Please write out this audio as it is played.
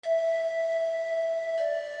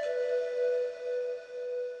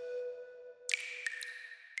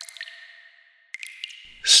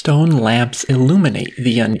Stone lamps illuminate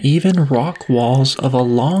the uneven rock walls of a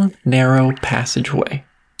long, narrow passageway.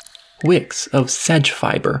 Wicks of sedge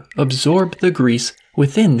fiber absorb the grease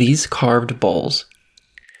within these carved bowls.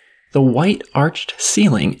 The white arched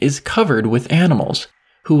ceiling is covered with animals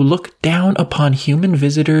who look down upon human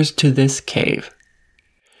visitors to this cave.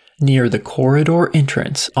 Near the corridor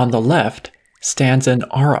entrance on the left stands an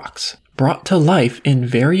aurochs, brought to life in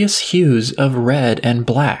various hues of red and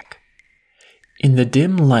black. In the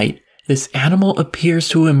dim light, this animal appears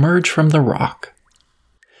to emerge from the rock.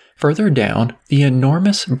 Further down, the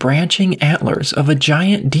enormous branching antlers of a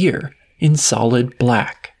giant deer in solid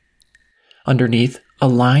black. Underneath, a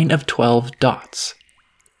line of 12 dots.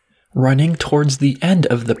 Running towards the end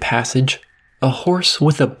of the passage, a horse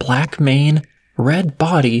with a black mane, red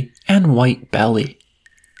body, and white belly.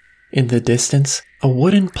 In the distance, a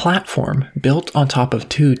wooden platform built on top of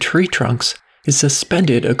 2 tree trunks is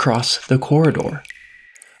suspended across the corridor.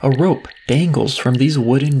 A rope dangles from these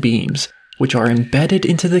wooden beams, which are embedded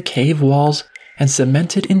into the cave walls and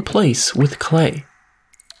cemented in place with clay.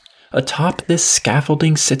 Atop this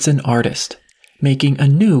scaffolding sits an artist, making a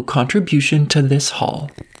new contribution to this hall.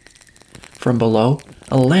 From below,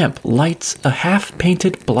 a lamp lights a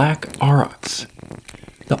half-painted black aurochs.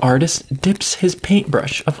 The artist dips his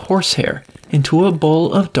paintbrush of horsehair into a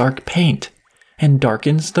bowl of dark paint and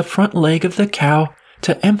darkens the front leg of the cow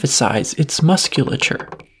to emphasize its musculature.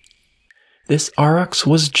 This aurochs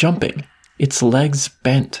was jumping, its legs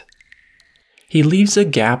bent. He leaves a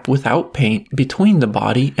gap without paint between the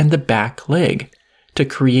body and the back leg to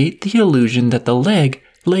create the illusion that the leg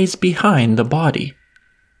lays behind the body.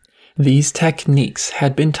 These techniques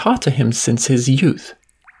had been taught to him since his youth.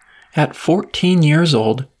 At 14 years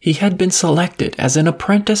old, he had been selected as an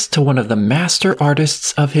apprentice to one of the master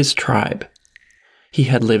artists of his tribe. He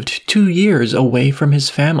had lived 2 years away from his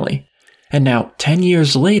family, and now 10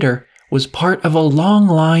 years later was part of a long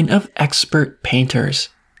line of expert painters.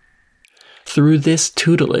 Through this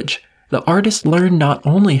tutelage, the artist learned not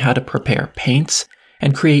only how to prepare paints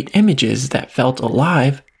and create images that felt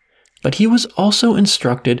alive, but he was also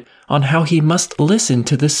instructed on how he must listen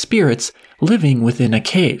to the spirits living within a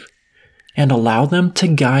cave and allow them to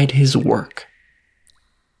guide his work.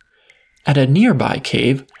 At a nearby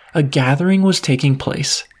cave, a gathering was taking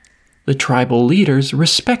place. The tribal leaders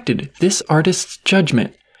respected this artist's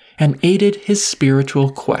judgment and aided his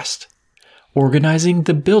spiritual quest, organizing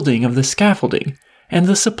the building of the scaffolding and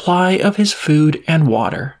the supply of his food and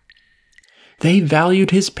water. They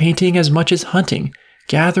valued his painting as much as hunting,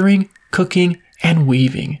 gathering, cooking, and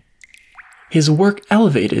weaving. His work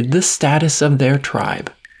elevated the status of their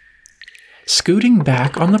tribe. Scooting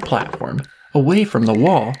back on the platform, away from the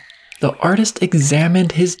wall, the artist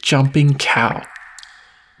examined his jumping cow.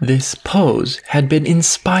 This pose had been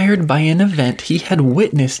inspired by an event he had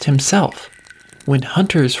witnessed himself, when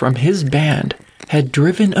hunters from his band had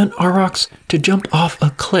driven an aurochs to jump off a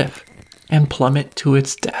cliff and plummet to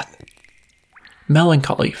its death.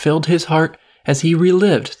 Melancholy filled his heart as he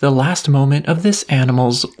relived the last moment of this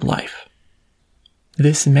animal's life.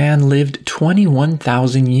 This man lived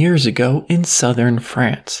 21,000 years ago in southern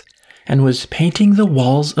France and was painting the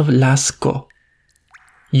walls of Lascaux.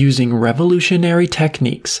 Using revolutionary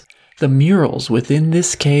techniques, the murals within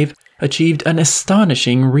this cave achieved an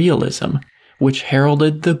astonishing realism, which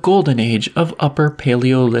heralded the golden age of Upper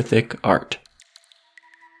Paleolithic art.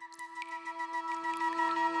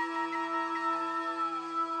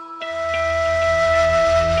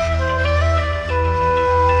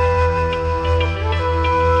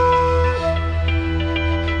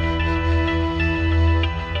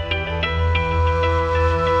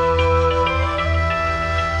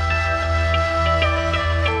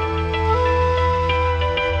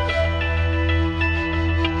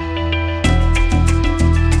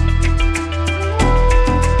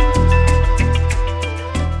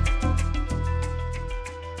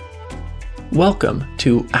 Welcome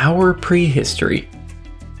to Our Prehistory,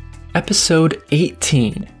 Episode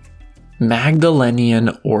 18,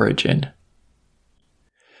 Magdalenian Origin.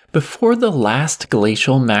 Before the last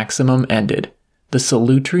glacial maximum ended, the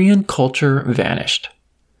Solutrean culture vanished.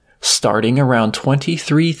 Starting around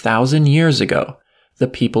 23,000 years ago, the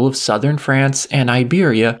people of southern France and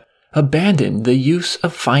Iberia abandoned the use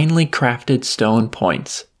of finely crafted stone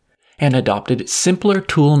points and adopted simpler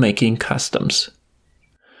tool-making customs.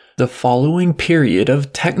 The following period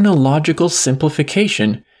of technological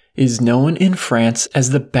simplification is known in France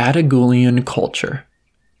as the Batagulian culture.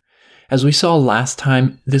 As we saw last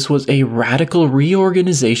time, this was a radical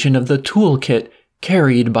reorganization of the toolkit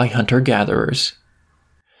carried by hunter-gatherers.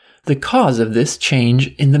 The cause of this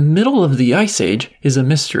change in the middle of the Ice Age is a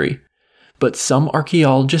mystery, but some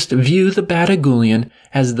archaeologists view the Batagulian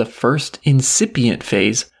as the first incipient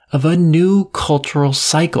phase of a new cultural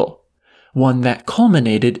cycle, one that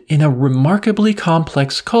culminated in a remarkably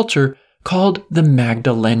complex culture called the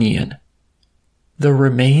Magdalenian. The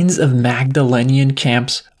remains of Magdalenian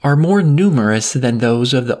camps are more numerous than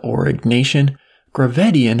those of the Aurignacian,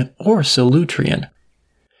 Gravettian, or Solutrean.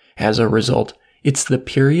 As a result, it's the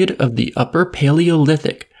period of the Upper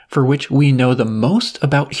Paleolithic for which we know the most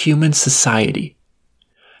about human society.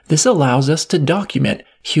 This allows us to document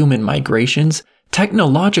human migrations,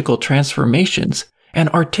 technological transformations, and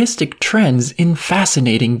artistic trends in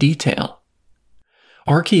fascinating detail.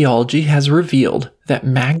 Archaeology has revealed that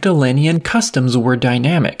Magdalenian customs were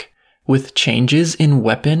dynamic, with changes in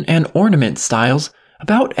weapon and ornament styles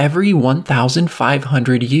about every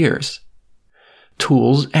 1,500 years.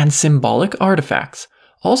 Tools and symbolic artifacts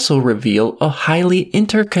also reveal a highly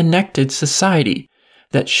interconnected society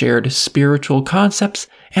that shared spiritual concepts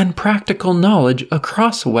and practical knowledge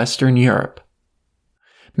across Western Europe.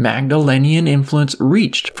 Magdalenian influence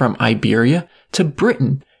reached from Iberia to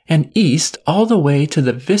Britain and east all the way to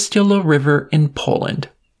the Vistula River in Poland.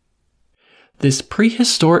 This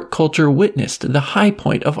prehistoric culture witnessed the high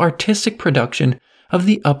point of artistic production of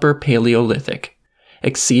the Upper Paleolithic,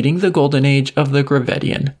 exceeding the Golden Age of the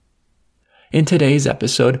Gravettian. In today's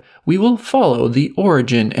episode, we will follow the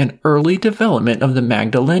origin and early development of the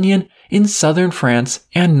Magdalenian in southern France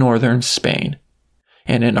and northern Spain.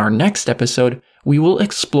 And in our next episode, we will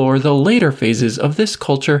explore the later phases of this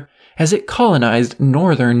culture as it colonized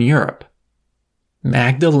northern Europe.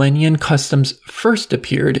 Magdalenian customs first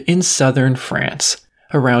appeared in southern France,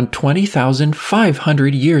 around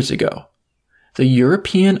 20,500 years ago. The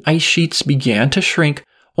European ice sheets began to shrink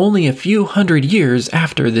only a few hundred years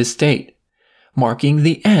after this date, marking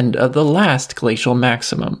the end of the last glacial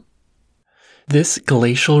maximum. This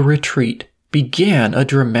glacial retreat began a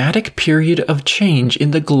dramatic period of change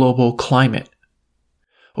in the global climate.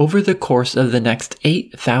 Over the course of the next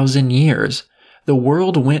 8,000 years, the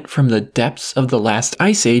world went from the depths of the last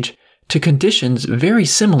ice age to conditions very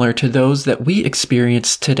similar to those that we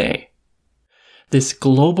experience today. This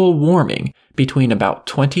global warming between about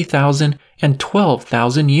 20,000 and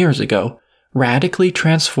 12,000 years ago radically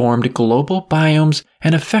transformed global biomes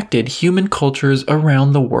and affected human cultures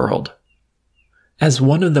around the world. As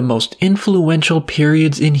one of the most influential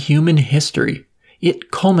periods in human history,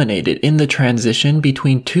 it culminated in the transition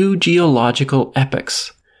between two geological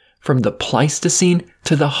epochs, from the Pleistocene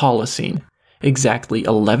to the Holocene, exactly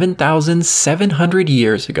 11,700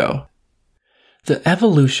 years ago. The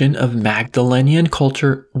evolution of Magdalenian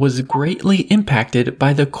culture was greatly impacted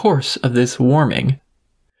by the course of this warming.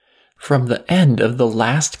 From the end of the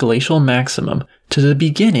last glacial maximum to the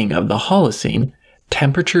beginning of the Holocene,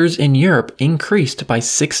 temperatures in Europe increased by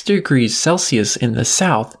 6 degrees Celsius in the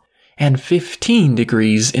south and 15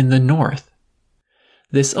 degrees in the north.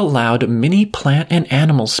 This allowed many plant and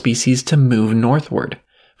animal species to move northward,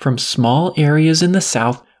 from small areas in the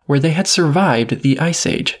south where they had survived the Ice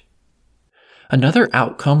Age. Another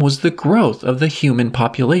outcome was the growth of the human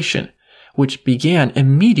population, which began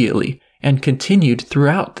immediately and continued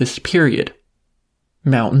throughout this period.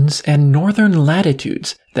 Mountains and northern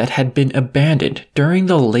latitudes that had been abandoned during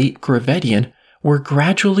the late Gravettian were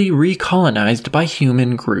gradually recolonized by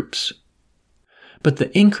human groups. But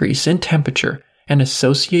the increase in temperature and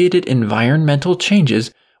associated environmental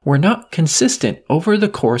changes were not consistent over the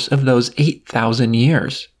course of those 8,000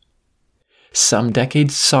 years. Some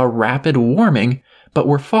decades saw rapid warming, but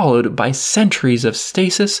were followed by centuries of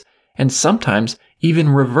stasis and sometimes even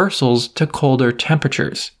reversals to colder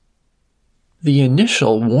temperatures. The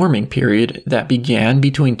initial warming period that began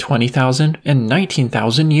between 20,000 and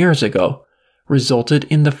 19,000 years ago resulted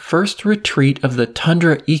in the first retreat of the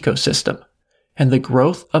tundra ecosystem and the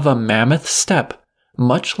growth of a mammoth steppe,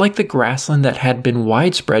 much like the grassland that had been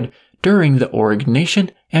widespread during the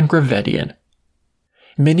Aurignacian and Gravettian.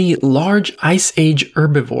 Many large Ice Age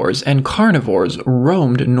herbivores and carnivores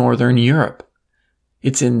roamed northern Europe.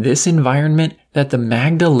 It's in this environment that the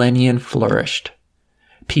Magdalenian flourished.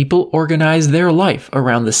 People organized their life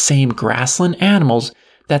around the same grassland animals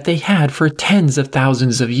that they had for tens of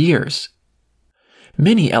thousands of years.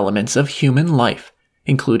 Many elements of human life,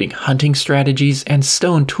 including hunting strategies and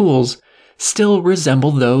stone tools, still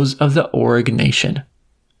resemble those of the Aurignacian.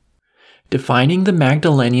 Defining the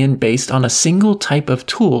Magdalenian based on a single type of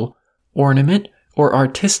tool, ornament, or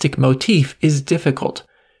artistic motif is difficult,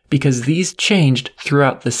 because these changed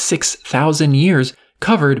throughout the 6,000 years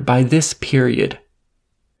covered by this period.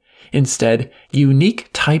 Instead, unique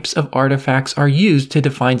types of artifacts are used to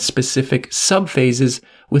define specific subphases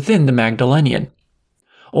within the Magdalenian.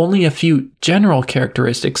 only a few general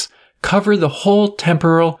characteristics cover the whole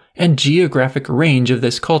temporal and geographic range of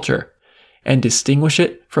this culture and distinguish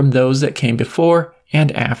it from those that came before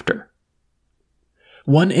and after.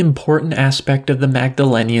 One important aspect of the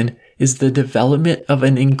Magdalenian is the development of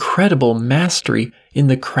an incredible mastery in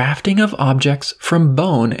the crafting of objects from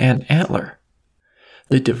bone and antler.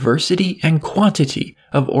 The diversity and quantity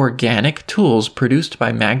of organic tools produced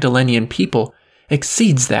by Magdalenian people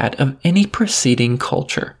exceeds that of any preceding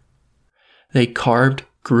culture. They carved,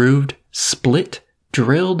 grooved, split,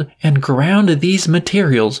 drilled, and ground these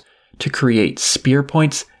materials to create spear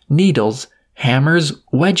points, needles, hammers,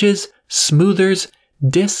 wedges, smoothers,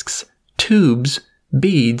 discs, tubes,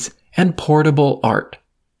 beads, and portable art.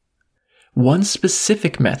 One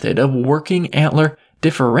specific method of working antler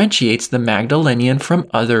differentiates the Magdalenian from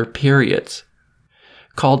other periods.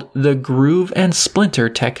 Called the groove and splinter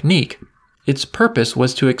technique, its purpose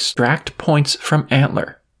was to extract points from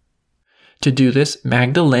antler. To do this,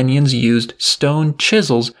 Magdalenians used stone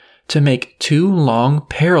chisels to make two long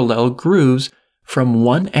parallel grooves from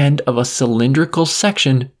one end of a cylindrical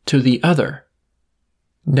section to the other.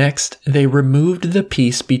 Next, they removed the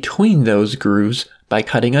piece between those grooves by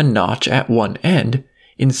cutting a notch at one end,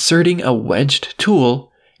 inserting a wedged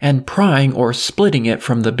tool, and prying or splitting it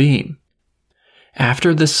from the beam.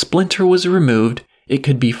 After the splinter was removed, it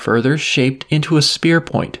could be further shaped into a spear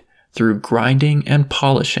point through grinding and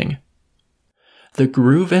polishing. The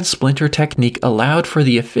groove and splinter technique allowed for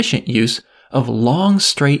the efficient use of long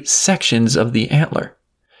straight sections of the antler,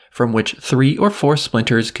 from which 3 or 4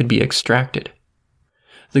 splinters could be extracted.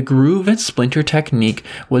 The groove and splinter technique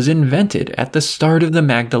was invented at the start of the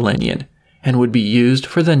Magdalenian and would be used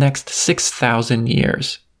for the next 6,000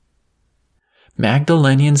 years.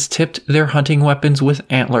 Magdalenians tipped their hunting weapons with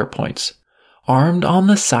antler points, armed on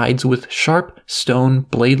the sides with sharp stone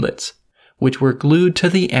bladelets, which were glued to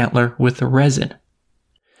the antler with resin.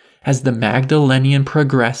 As the Magdalenian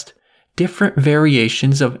progressed, different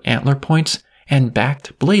variations of antler points and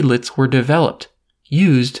backed bladelets were developed,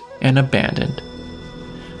 used, and abandoned.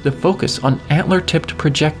 The focus on antler-tipped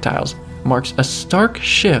projectiles marks a stark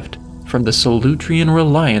shift from the Solutrean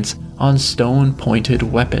reliance on stone-pointed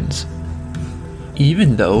weapons.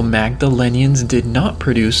 Even though Magdalenians did not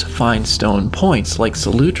produce fine stone points like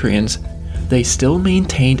Solutreans, they still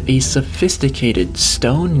maintained a sophisticated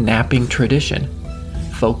stone knapping tradition,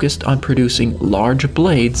 focused on producing large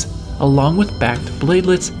blades along with backed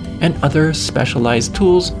bladelets and other specialized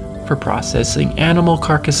tools for processing animal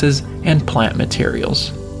carcasses and plant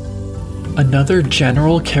materials. Another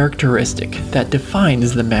general characteristic that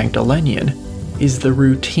defines the Magdalenian is the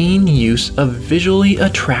routine use of visually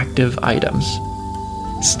attractive items.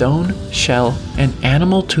 Stone, shell, and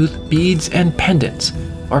animal tooth beads and pendants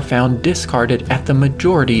are found discarded at the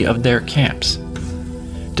majority of their camps.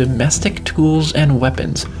 Domestic tools and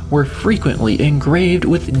weapons were frequently engraved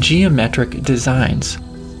with geometric designs.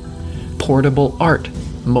 Portable art,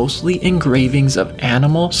 mostly engravings of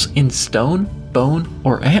animals in stone, bone,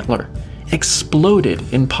 or antler, exploded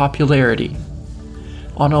in popularity.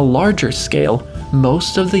 On a larger scale,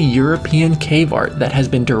 most of the European cave art that has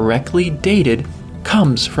been directly dated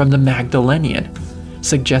comes from the Magdalenian,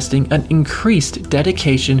 suggesting an increased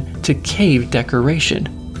dedication to cave decoration.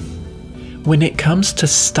 When it comes to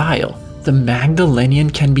style, the Magdalenian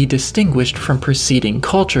can be distinguished from preceding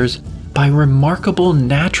cultures by remarkable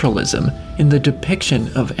naturalism in the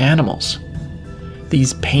depiction of animals.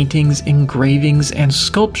 These paintings, engravings, and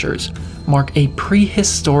sculptures mark a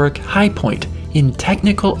prehistoric high point in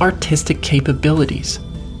technical artistic capabilities.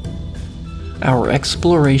 Our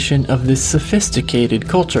exploration of this sophisticated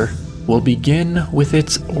culture will begin with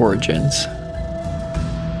its origins.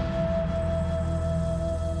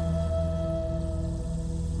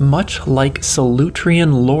 Much like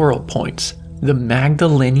Solutrean laurel points, the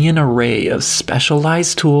Magdalenian array of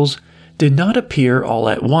specialized tools did not appear all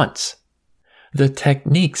at once. The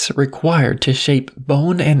techniques required to shape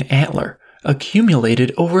bone and antler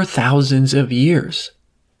accumulated over thousands of years.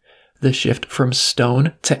 The shift from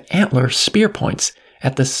stone to antler spear points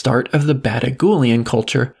at the start of the Batagulian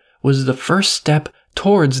culture was the first step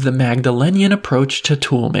towards the Magdalenian approach to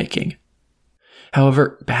toolmaking.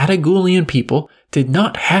 However, Batagulian people did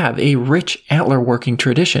not have a rich antler working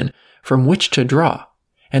tradition from which to draw,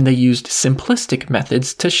 and they used simplistic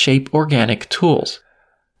methods to shape organic tools.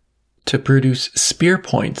 To produce spear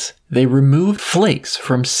points, they removed flakes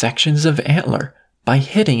from sections of antler by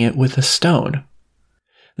hitting it with a stone.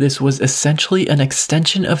 This was essentially an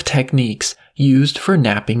extension of techniques used for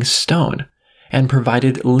knapping stone, and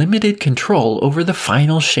provided limited control over the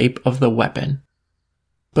final shape of the weapon.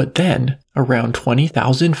 But then, around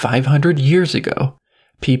 20,500 years ago,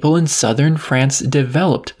 People in southern France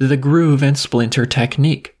developed the groove and splinter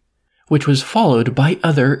technique, which was followed by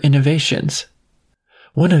other innovations.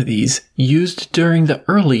 One of these, used during the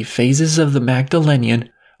early phases of the Magdalenian,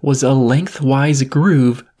 was a lengthwise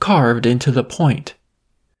groove carved into the point.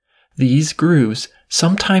 These grooves,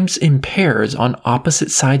 sometimes in pairs on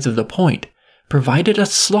opposite sides of the point, provided a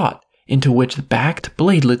slot into which backed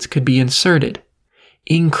bladelets could be inserted,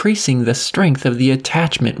 increasing the strength of the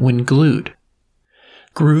attachment when glued.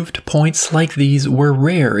 Grooved points like these were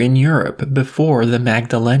rare in Europe before the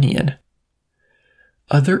Magdalenian.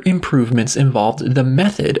 Other improvements involved the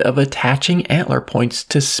method of attaching antler points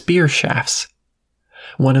to spear shafts.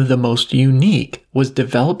 One of the most unique was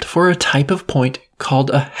developed for a type of point called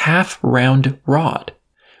a half-round rod,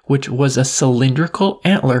 which was a cylindrical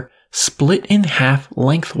antler split in half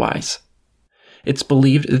lengthwise. It's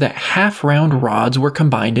believed that half-round rods were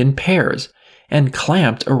combined in pairs and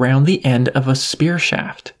clamped around the end of a spear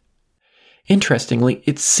shaft. Interestingly,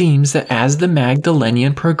 it seems that as the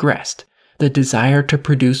Magdalenian progressed, the desire to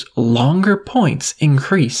produce longer points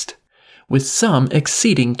increased, with some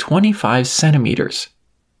exceeding 25 centimeters.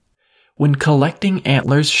 When collecting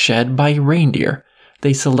antlers shed by reindeer,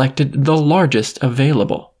 they selected the largest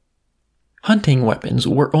available. Hunting weapons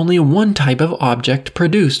were only one type of object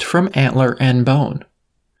produced from antler and bone.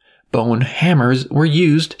 Bone hammers were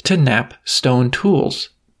used to knap stone tools.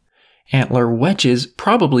 Antler wedges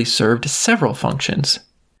probably served several functions.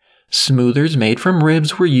 Smoothers made from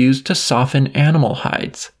ribs were used to soften animal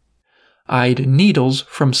hides. Eyed needles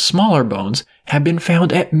from smaller bones have been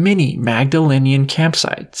found at many Magdalenian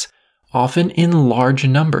campsites, often in large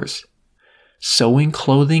numbers. Sewing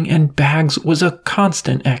clothing and bags was a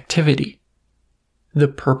constant activity. The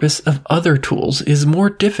purpose of other tools is more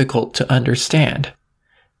difficult to understand.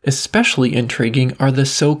 Especially intriguing are the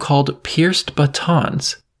so-called pierced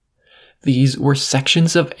batons. These were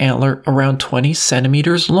sections of antler around 20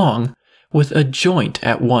 centimeters long with a joint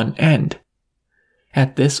at one end.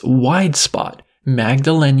 At this wide spot,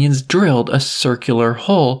 Magdalenians drilled a circular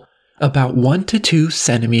hole about 1 to 2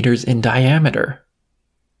 centimeters in diameter.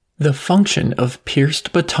 The function of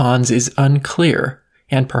pierced batons is unclear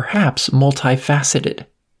and perhaps multifaceted.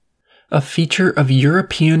 A feature of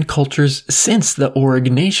European cultures since the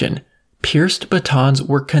Origin, pierced batons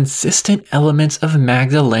were consistent elements of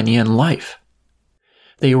Magdalenian life.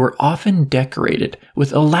 They were often decorated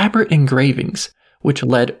with elaborate engravings, which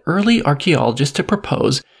led early archaeologists to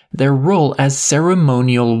propose their role as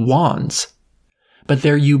ceremonial wands. But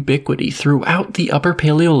their ubiquity throughout the Upper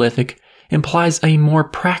Paleolithic implies a more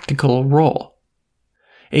practical role.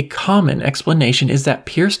 A common explanation is that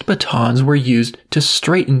pierced batons were used to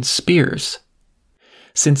straighten spears.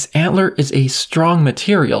 Since antler is a strong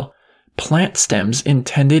material, plant stems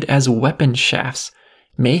intended as weapon shafts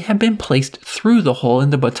may have been placed through the hole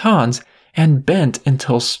in the batons and bent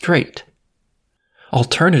until straight.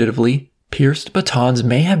 Alternatively, pierced batons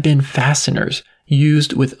may have been fasteners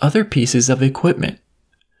used with other pieces of equipment.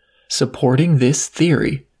 Supporting this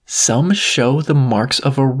theory, some show the marks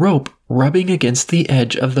of a rope rubbing against the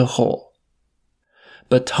edge of the hole.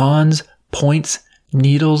 Batons, points,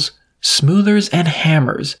 needles, smoothers, and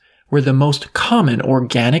hammers were the most common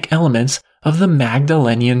organic elements of the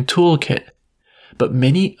Magdalenian toolkit, but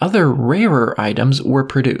many other rarer items were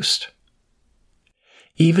produced.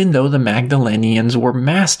 Even though the Magdalenians were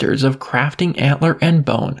masters of crafting antler and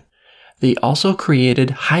bone, they also created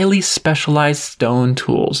highly specialized stone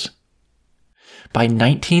tools. By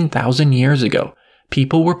 19,000 years ago,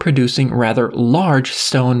 people were producing rather large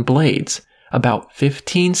stone blades, about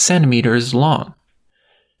 15 centimeters long.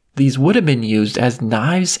 These would have been used as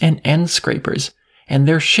knives and end scrapers, and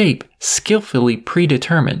their shape skillfully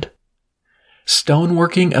predetermined.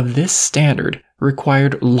 Stoneworking of this standard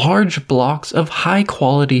required large blocks of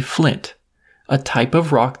high-quality flint, a type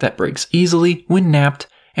of rock that breaks easily when knapped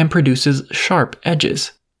and produces sharp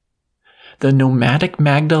edges. The nomadic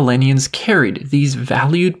Magdalenians carried these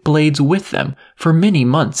valued blades with them for many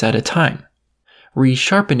months at a time,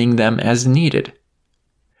 resharpening them as needed.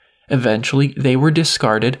 Eventually, they were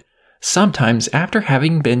discarded, sometimes after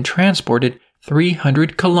having been transported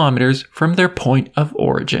 300 kilometers from their point of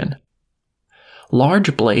origin.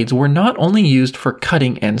 Large blades were not only used for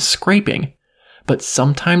cutting and scraping, but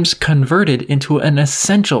sometimes converted into an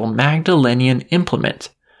essential Magdalenian implement,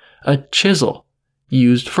 a chisel,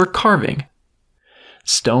 used for carving.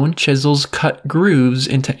 Stone chisels cut grooves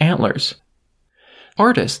into antlers.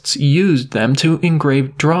 Artists used them to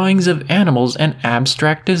engrave drawings of animals and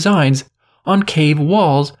abstract designs on cave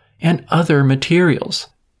walls and other materials.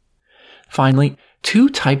 Finally, two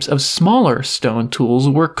types of smaller stone tools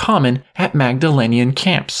were common at Magdalenian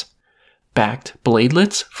camps: backed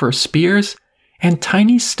bladelets for spears, and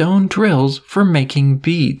tiny stone drills for making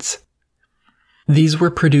beads. These were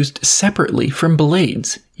produced separately from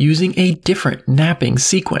blades using a different knapping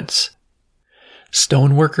sequence.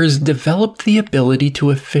 Stoneworkers developed the ability to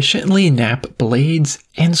efficiently knap blades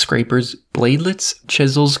and scrapers, bladelets,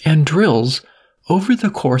 chisels, and drills over the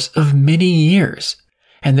course of many years,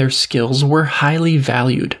 and their skills were highly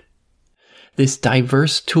valued. This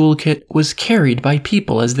diverse toolkit was carried by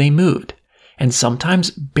people as they moved, and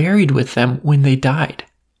sometimes buried with them when they died.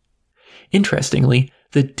 Interestingly,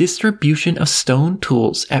 the distribution of stone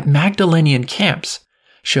tools at Magdalenian camps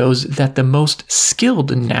shows that the most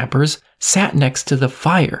skilled knappers sat next to the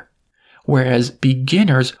fire, whereas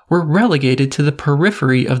beginners were relegated to the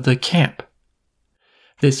periphery of the camp.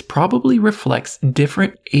 This probably reflects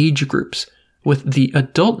different age groups, with the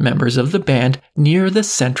adult members of the band near the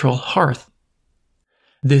central hearth.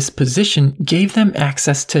 This position gave them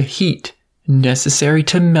access to heat, necessary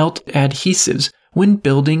to melt adhesives when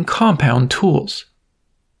building compound tools.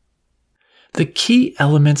 The key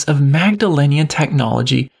elements of Magdalenian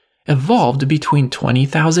technology evolved between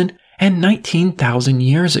 20,000 and 19,000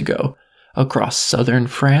 years ago across southern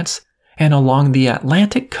France and along the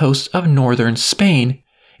Atlantic coast of northern Spain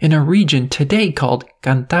in a region today called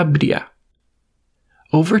Cantabria.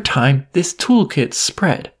 Over time, this toolkit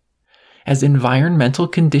spread. As environmental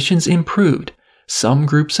conditions improved, some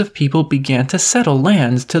groups of people began to settle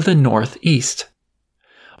lands to the northeast.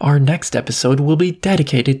 Our next episode will be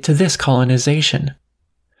dedicated to this colonization.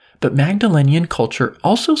 But Magdalenian culture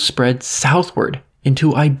also spread southward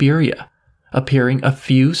into Iberia, appearing a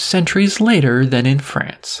few centuries later than in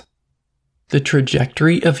France. The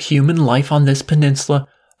trajectory of human life on this peninsula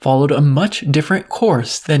followed a much different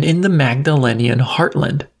course than in the Magdalenian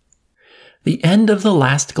heartland. The end of the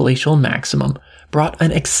last glacial maximum brought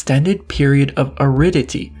an extended period of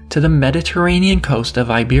aridity to the Mediterranean coast of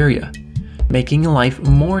Iberia, making life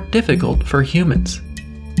more difficult for humans.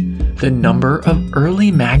 The number of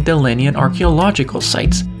early Magdalenian archaeological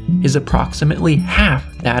sites is approximately half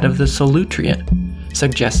that of the Solutrean,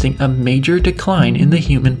 suggesting a major decline in the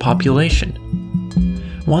human population.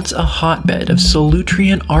 Once a hotbed of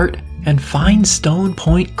Solutrean art and fine stone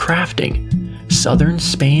point crafting, southern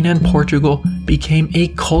Spain and Portugal became a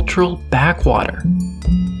cultural backwater.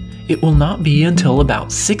 It will not be until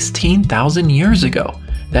about 16,000 years ago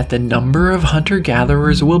that the number of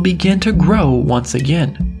hunter-gatherers will begin to grow once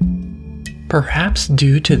again. Perhaps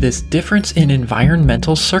due to this difference in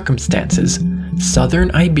environmental circumstances,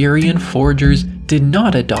 southern Iberian foragers did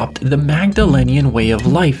not adopt the Magdalenian way of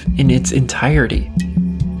life in its entirety.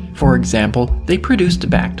 For example, they produced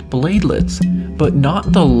backed bladelets, but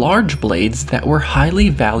not the large blades that were highly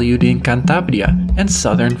valued in Cantabria and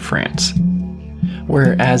southern France.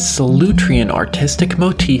 Whereas Solutrean artistic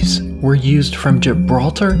motifs were used from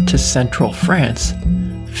Gibraltar to central France,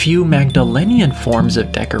 few Magdalenian forms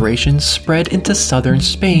of decoration spread into southern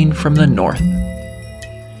Spain from the north.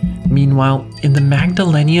 Meanwhile, in the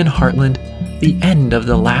Magdalenian heartland, the end of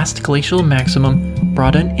the last glacial maximum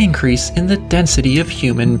brought an increase in the density of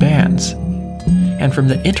human bands. And from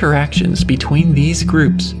the interactions between these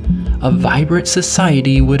groups, a vibrant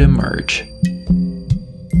society would emerge.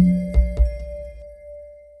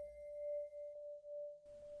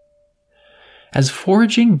 As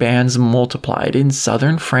foraging bands multiplied in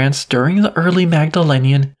southern France during the early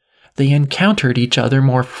Magdalenian, they encountered each other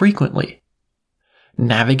more frequently.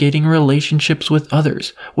 Navigating relationships with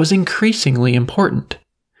others was increasingly important.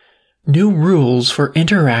 New rules for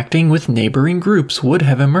interacting with neighboring groups would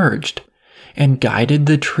have emerged, and guided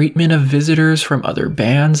the treatment of visitors from other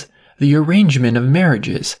bands, the arrangement of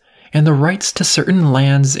marriages, and the rights to certain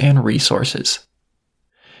lands and resources.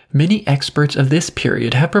 Many experts of this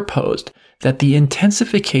period have proposed that the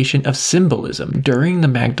intensification of symbolism during the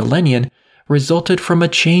Magdalenian resulted from a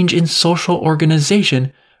change in social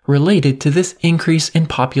organization related to this increase in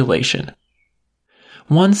population.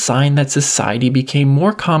 One sign that society became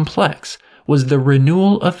more complex was the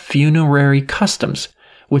renewal of funerary customs,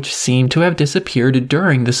 which seem to have disappeared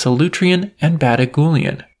during the Solutrean and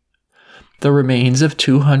Batagulian. The remains of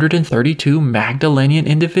 232 Magdalenian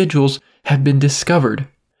individuals have been discovered,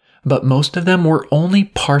 but most of them were only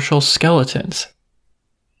partial skeletons.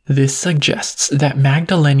 This suggests that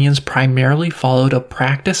Magdalenians primarily followed a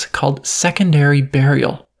practice called secondary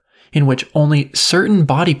burial, in which only certain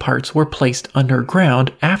body parts were placed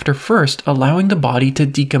underground after first allowing the body to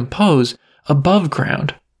decompose above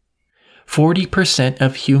ground. 40%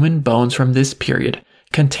 of human bones from this period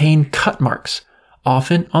contain cut marks,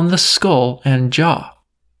 often on the skull and jaw.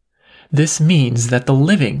 This means that the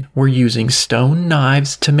living were using stone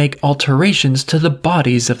knives to make alterations to the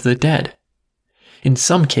bodies of the dead, In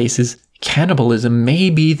some cases, cannibalism may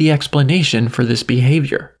be the explanation for this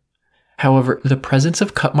behavior. However, the presence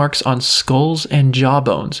of cut marks on skulls and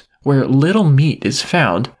jawbones, where little meat is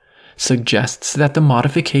found, suggests that the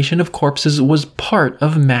modification of corpses was part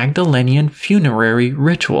of Magdalenian funerary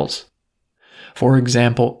rituals. For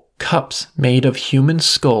example, cups made of human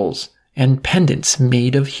skulls and pendants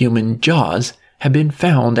made of human jaws have been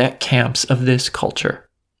found at camps of this culture.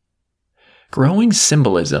 Growing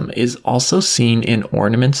symbolism is also seen in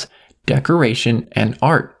ornaments, decoration, and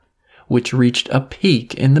art, which reached a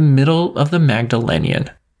peak in the middle of the Magdalenian.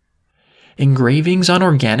 Engravings on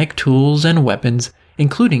organic tools and weapons,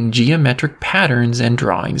 including geometric patterns and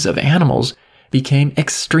drawings of animals, became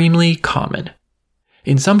extremely common.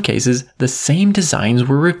 In some cases, the same designs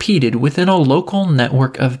were repeated within a local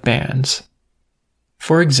network of bands.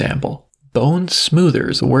 For example, bone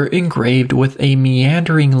smoothers were engraved with a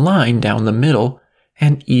meandering line down the middle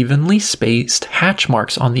and evenly spaced hatch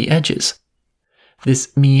marks on the edges.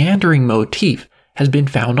 This meandering motif has been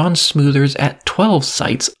found on smoothers at 12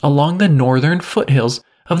 sites along the northern foothills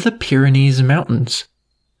of the Pyrenees Mountains.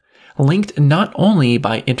 Linked not only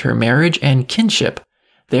by intermarriage and kinship,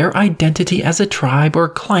 their identity as a tribe or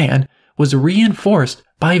clan was reinforced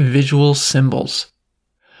by visual symbols.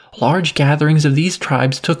 Large gatherings of these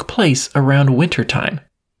tribes took place around wintertime.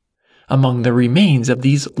 Among the remains of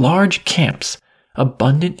these large camps,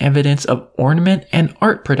 abundant evidence of ornament and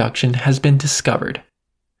art production has been discovered.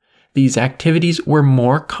 These activities were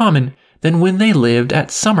more common than when they lived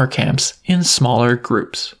at summer camps in smaller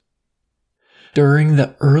groups. During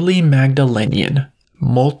the early Magdalenian,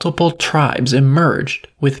 multiple tribes emerged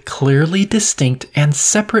with clearly distinct and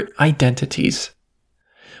separate identities.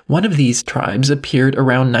 One of these tribes appeared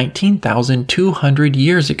around 19,200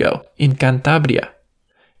 years ago in Cantabria.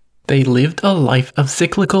 They lived a life of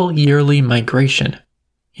cyclical yearly migration.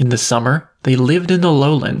 In the summer, they lived in the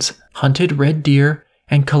lowlands, hunted red deer,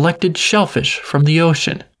 and collected shellfish from the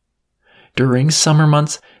ocean. During summer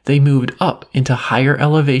months, they moved up into higher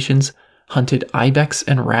elevations, hunted ibex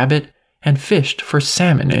and rabbit, and fished for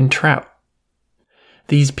salmon and trout.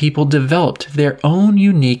 These people developed their own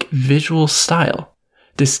unique visual style,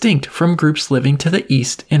 distinct from groups living to the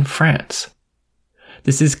east in France.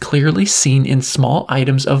 This is clearly seen in small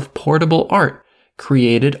items of portable art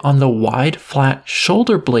created on the wide, flat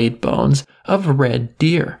shoulder blade bones of red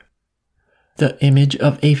deer. The image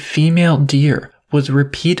of a female deer was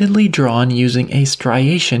repeatedly drawn using a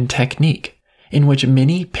striation technique, in which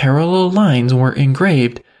many parallel lines were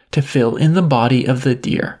engraved to fill in the body of the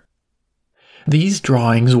deer. These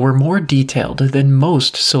drawings were more detailed than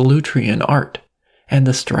most Solutrean art, and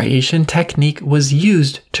the striation technique was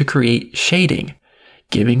used to create shading,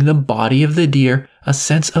 giving the body of the deer a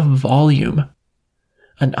sense of volume.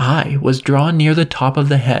 An eye was drawn near the top of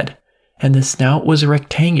the head, and the snout was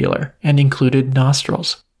rectangular and included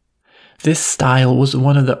nostrils. This style was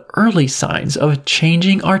one of the early signs of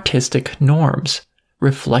changing artistic norms,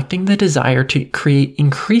 reflecting the desire to create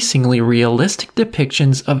increasingly realistic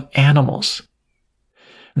depictions of animals.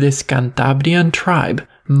 This Cantabrian tribe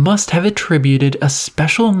must have attributed a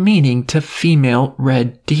special meaning to female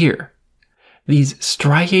red deer. These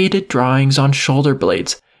striated drawings on shoulder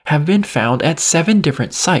blades have been found at 7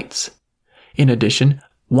 different sites. In addition,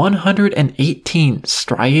 118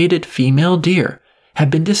 striated female deer have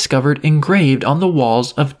been discovered engraved on the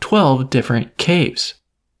walls of 12 different caves.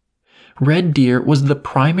 Red deer was the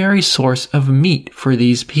primary source of meat for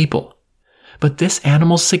these people, but this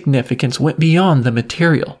animal's significance went beyond the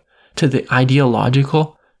material to the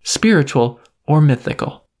ideological, spiritual, or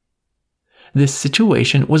mythical. This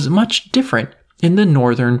situation was much different in the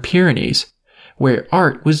northern Pyrenees, where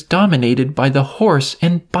art was dominated by the horse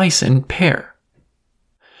and bison pair.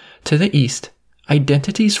 To the east,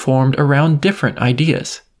 identities formed around different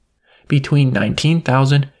ideas. Between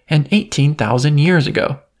 19,000 and 18,000 years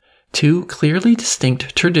ago, 2 clearly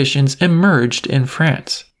distinct traditions emerged in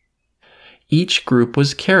France. Each group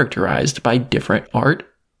was characterized by different art,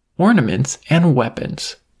 ornaments, and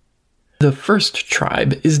weapons. The first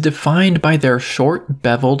tribe is defined by their short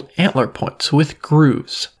beveled antler points with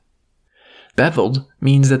grooves. Beveled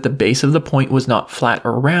means that the base of the point was not flat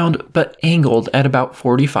or round, but angled at about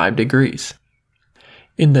 45 degrees.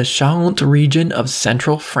 In the Charente region of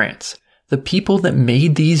central France, the people that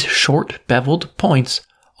made these short beveled points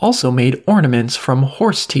also made ornaments from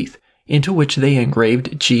horse teeth into which they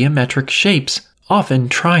engraved geometric shapes, often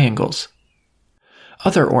triangles.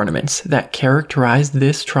 Other ornaments that characterized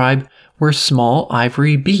this tribe were small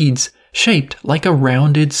ivory beads shaped like a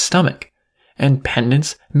rounded stomach, and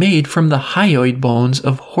pendants made from the hyoid bones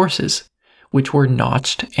of horses, which were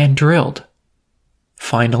notched and drilled.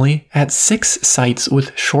 Finally, at 6 sites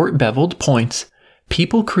with short beveled points,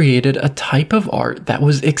 people created a type of art that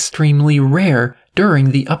was extremely rare during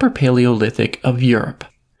the Upper Paleolithic of Europe: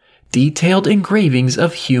 detailed engravings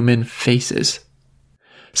of human faces.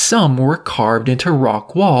 Some were carved into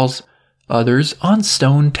rock walls, others on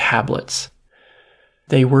stone tablets.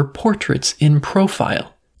 They were portraits in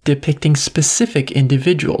profile, depicting specific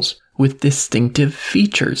individuals with distinctive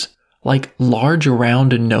features like large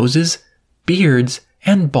round noses, beards,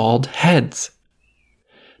 and bald heads.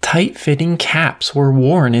 Tight-fitting caps were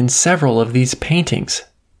worn in several of these paintings.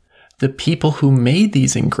 The people who made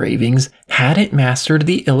these engravings hadn't mastered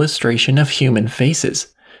the illustration of human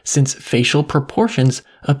faces, since facial proportions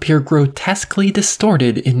appear grotesquely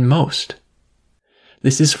distorted in most.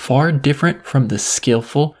 This is far different from the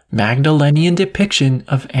skillful Magdalenian depiction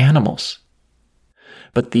of animals.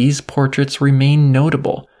 But these portraits remain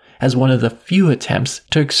notable as one of the few attempts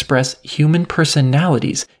to express human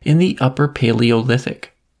personalities in the Upper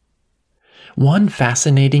Paleolithic. One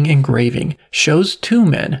fascinating engraving shows 2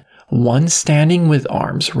 men, one standing with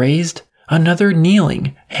arms raised, another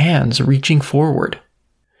kneeling, hands reaching forward.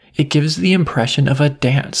 It gives the impression of a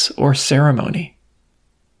dance or ceremony.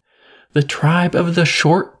 The tribe of the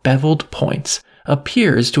short beveled points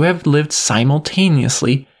appears to have lived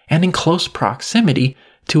simultaneously and in close proximity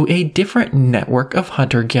to a different network of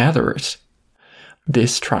hunter-gatherers.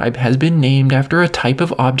 This tribe has been named after a type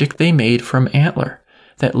of object they made from antler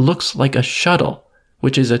that looks like a shuttle,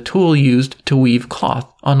 which is a tool used to weave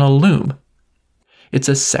cloth on a loom. It's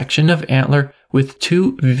a section of antler with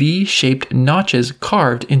 2 V-shaped notches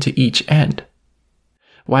carved into each end.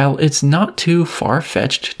 While it's not too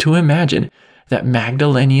far-fetched to imagine that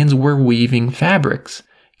Magdalenians were weaving fabrics,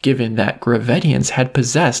 given that Gravettians had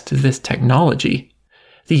possessed this technology,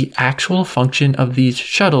 the actual function of these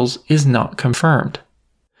shuttles is not confirmed.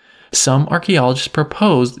 Some archaeologists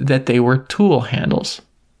proposed that they were tool handles.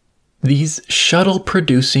 These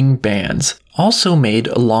shuttle-producing bands also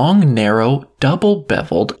made long, narrow,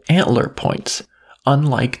 double-beveled antler points,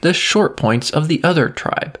 unlike the short points of the other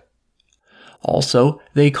tribe. Also,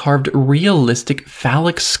 they carved realistic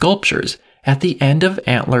phallic sculptures at the end of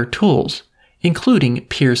antler tools, including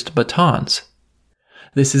pierced batons.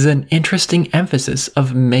 This is an interesting emphasis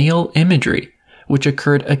of male imagery, which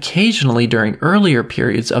occurred occasionally during earlier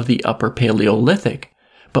periods of the Upper Paleolithic,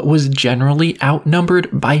 but was generally outnumbered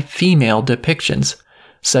by female depictions,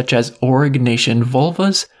 such as Aurignacian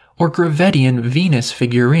vulvas or Gravettian Venus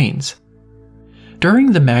figurines.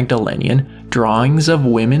 During the Magdalenian, drawings of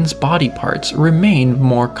women's body parts remained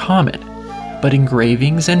more common, but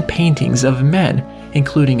engravings and paintings of men,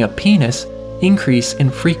 including a penis, increase in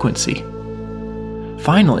frequency.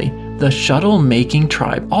 Finally, the shuttle-making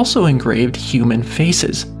tribe also engraved human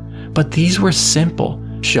faces, but these were simple,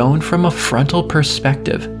 shown from a frontal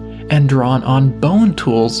perspective, and drawn on bone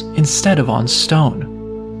tools instead of on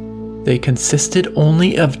stone. They consisted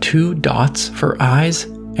only of 2 dots for eyes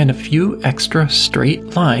and a few extra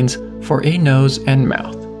straight lines for a nose and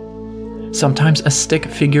mouth. Sometimes a stick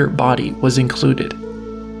figure body was included.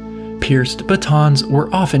 Pierced batons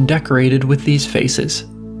were often decorated with these faces.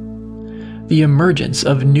 The emergence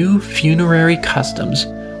of new funerary customs,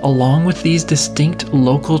 along with these distinct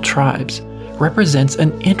local tribes, represents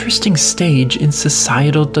an interesting stage in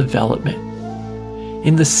societal development.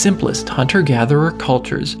 In the simplest hunter-gatherer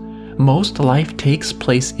cultures, most life takes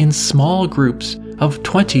place in small groups of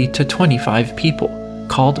 20 to 25 people,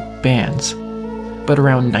 called bands. But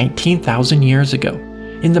around 19,000 years ago,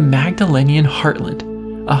 in the Magdalenian heartland,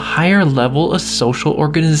 a higher level of social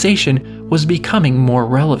organization was becoming more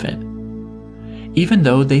relevant. Even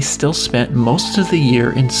though they still spent most of the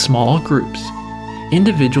year in small groups,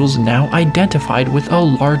 individuals now identified with a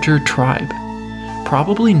larger tribe,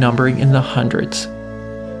 probably numbering in the hundreds.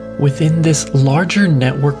 Within this larger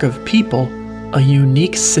network of people, a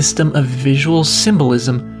unique system of visual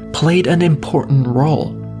symbolism played an important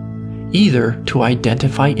role, either to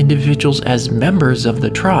identify individuals as members of the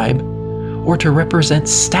tribe or to represent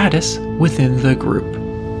status within the group.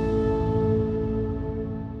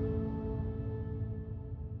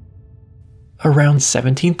 Around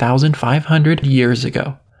 17,500 years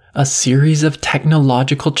ago, a series of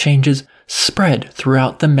technological changes spread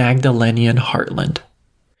throughout the Magdalenian heartland.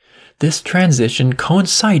 This transition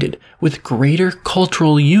coincided with greater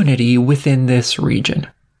cultural unity within this region.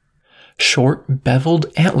 Short beveled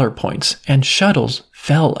antler points and shuttles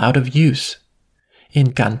fell out of use.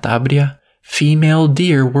 In Cantabria, female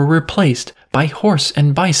deer were replaced by horse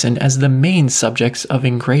and bison as the main subjects of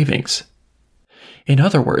engravings. In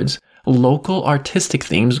other words, local artistic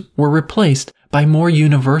themes were replaced by more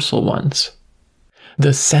universal ones.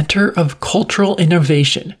 The center of cultural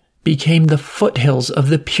innovation became the foothills of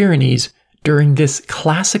the Pyrenees during this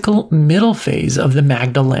classical middle phase of the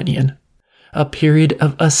Magdalenian, a period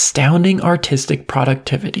of astounding artistic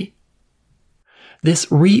productivity.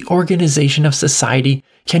 This reorganization of society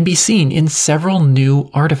can be seen in several new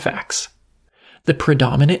artifacts. The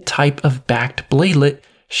predominant type of backed bladelet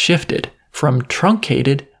shifted from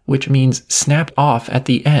truncated, which means snapped off at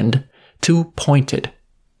the end, to pointed.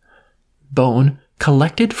 Bone,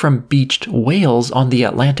 collected from beached whales on the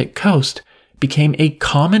Atlantic coast, became a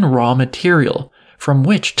common raw material from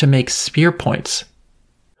which to make spear points.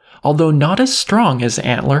 Although not as strong as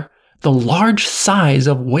antler, the large size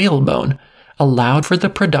of whalebone allowed for the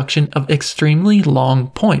production of extremely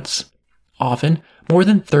long points, often more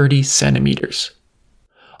than 30 centimeters.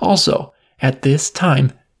 Also, at this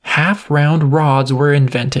time, half-round rods were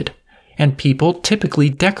invented, and people typically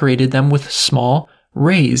decorated them with small,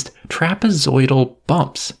 raised trapezoidal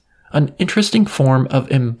bumps, an interesting form of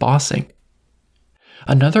embossing.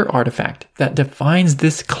 Another artifact that defines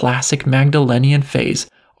this classic Magdalenian phase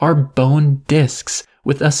are bone discs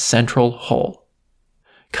with a central hole.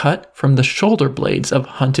 Cut from the shoulder blades of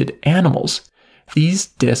hunted animals, these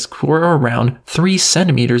discs were around 3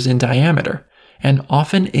 centimeters in diameter and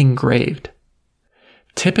often engraved.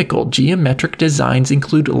 Typical geometric designs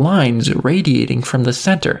include lines radiating from the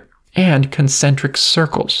center and concentric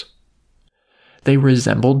circles. They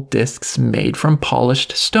resembled discs made from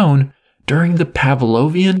polished stone during the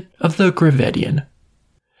Pavlovian of the Gravettian.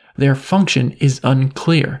 Their function is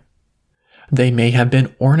unclear. They may have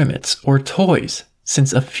been ornaments or toys,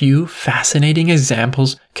 since a few fascinating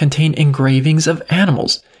examples contain engravings of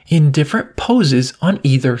animals in different poses on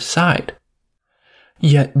either side.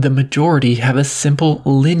 Yet the majority have a simple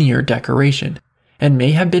linear decoration, and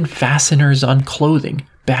may have been fasteners on clothing,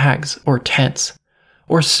 bags, or tents,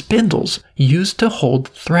 or spindles used to hold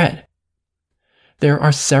thread. There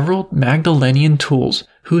are several Magdalenian tools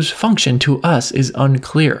whose function to us is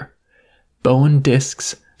unclear: bone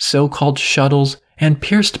discs, so-called shuttles, and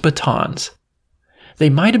pierced batons. They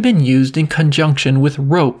might have been used in conjunction with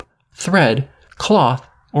rope, thread, cloth,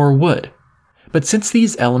 or wood, but since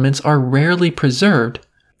these elements are rarely preserved,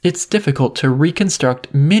 it's difficult to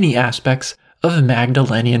reconstruct many aspects of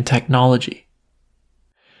Magdalenian technology.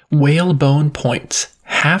 Whalebone points,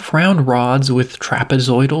 half-round rods with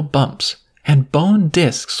trapezoidal bumps, and bone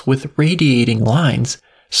discs with radiating lines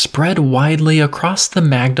spread widely across the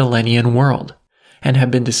Magdalenian world, and have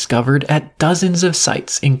been discovered at dozens of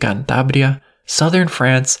sites in Cantabria, southern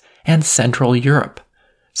France, and Central Europe,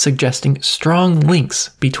 suggesting strong links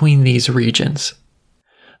between these regions.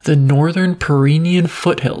 The northern Pyrenean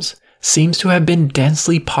foothills seems to have been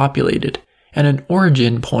densely populated and an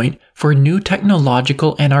origin point for new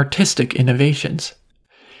technological and artistic innovations.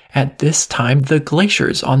 At this time, the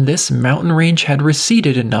glaciers on this mountain range had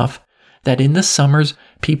receded enough that in the summers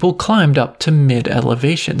people climbed up to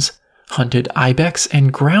mid-elevations, hunted ibex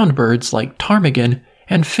and ground birds like ptarmigan,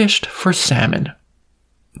 and fished for salmon.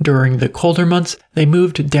 During the colder months, they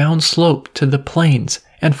moved downslope to the plains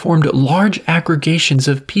and formed large aggregations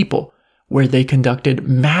of people, where they conducted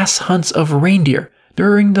mass hunts of reindeer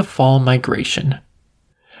during the fall migration.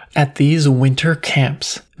 At these winter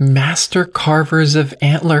camps, master carvers of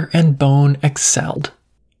antler and bone excelled.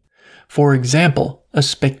 For example, a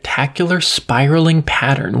spectacular spiraling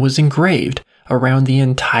pattern was engraved around the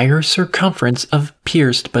entire circumference of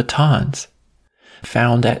pierced batons.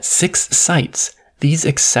 Found at 6 sites, these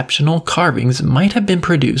exceptional carvings might have been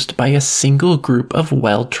produced by a single group of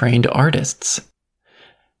well-trained artists.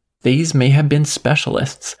 These may have been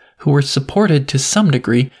specialists who were supported to some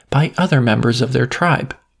degree by other members of their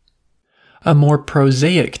tribe. A more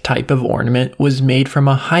prosaic type of ornament was made from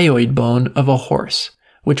a hyoid bone of a horse,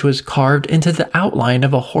 which was carved into the outline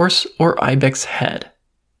of a horse or ibex head.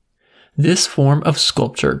 This form of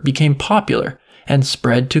sculpture became popular and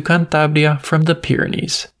spread to Cantabria from the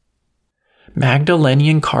Pyrenees.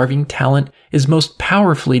 Magdalenian carving talent is most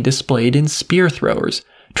powerfully displayed in spear throwers,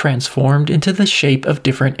 transformed into the shape of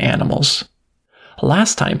different animals.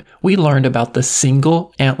 Last time, we learned about the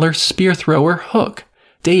single antler spear thrower hook,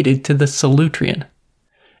 dated to the Solutrean.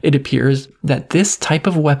 It appears that this type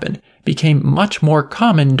of weapon became much more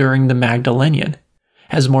common during the Magdalenian,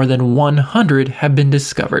 as more than 100 have been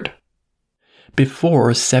discovered.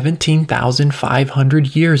 Before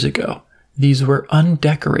 17,500 years ago, these were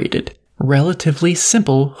undecorated, relatively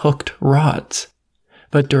simple hooked rods.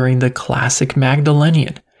 But during the classic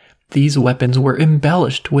Magdalenian, these weapons were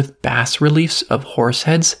embellished with bas-reliefs of horse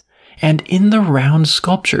heads and in the round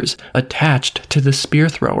sculptures attached to the spear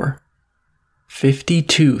thrower.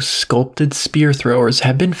 52 sculpted spear throwers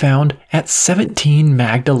have been found at 17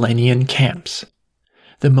 Magdalenian camps.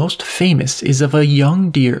 The most famous is of a young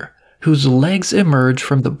deer whose legs emerge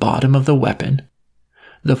from the bottom of the weapon.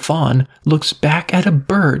 The fawn looks back at a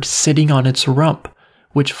bird sitting on its rump,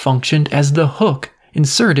 which functioned as the hook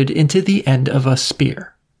inserted into the end of a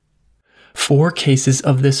spear. 4 cases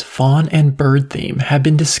of this fawn and bird theme have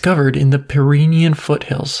been discovered in the Pyrenean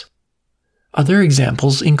foothills. Other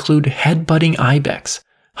examples include head-butting ibex,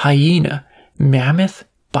 hyena, mammoth,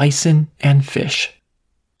 bison, and fish.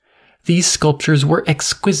 These sculptures were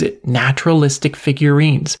exquisite naturalistic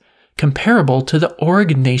figurines, comparable to the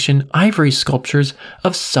Aurignacian ivory sculptures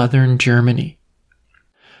of southern Germany.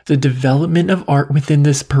 The development of art within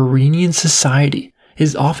this Pyrenean society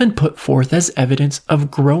is often put forth as evidence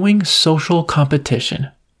of growing social competition.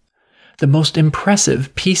 The most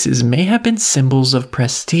impressive pieces may have been symbols of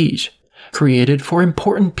prestige, created for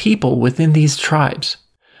important people within these tribes,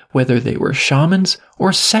 whether they were shamans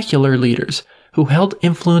or secular leaders who held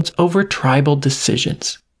influence over tribal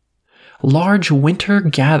decisions. Large winter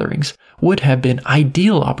gatherings would have been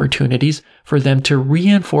ideal opportunities for them to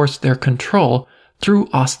reinforce their control through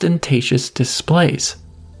ostentatious displays.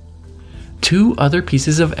 2 other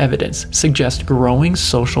pieces of evidence suggest growing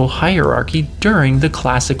social hierarchy during the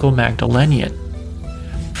classical Magdalenian.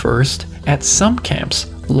 First, at some camps,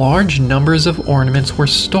 large numbers of ornaments were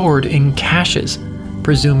stored in caches,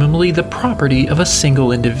 presumably the property of a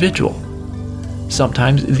single individual.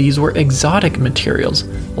 Sometimes these were exotic materials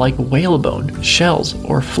like whalebone, shells,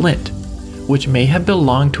 or flint, which may have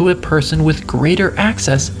belonged to a person with greater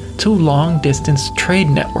access to long-distance trade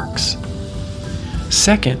networks.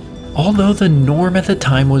 Second, although the norm at the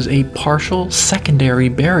time was a partial secondary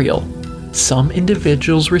burial, some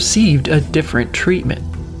individuals received a different treatment.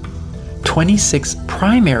 26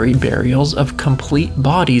 primary burials of complete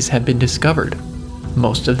bodies have been discovered,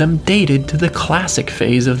 most of them dated to the classic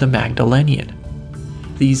phase of the Magdalenian.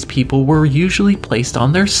 These people were usually placed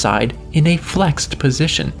on their side in a flexed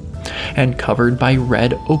position, and covered by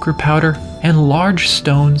red ochre powder and large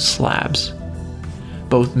stone slabs.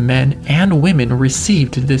 Both men and women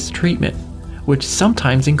received this treatment, which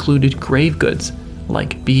sometimes included grave goods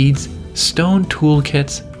like beads, stone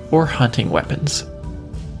toolkits, or hunting weapons.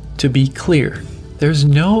 To be clear, there's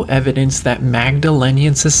no evidence that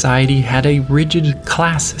Magdalenian society had a rigid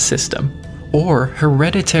class system or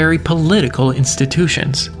hereditary political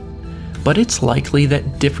institutions, but it's likely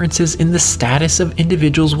that differences in the status of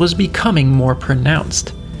individuals was becoming more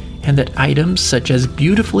pronounced, and that items such as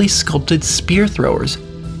beautifully sculpted spear throwers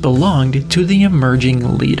belonged to the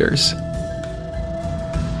emerging leaders.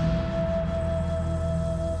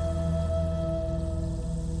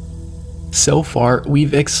 So far,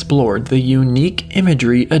 we've explored the unique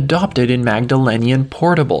imagery adopted in Magdalenian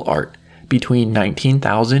portable art between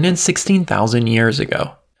 19,000 and 16,000 years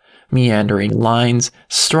ago. Meandering lines,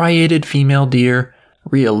 striated female deer,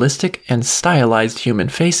 realistic and stylized human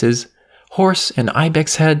faces, horse and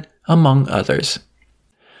ibex head, among others.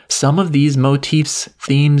 Some of these motifs,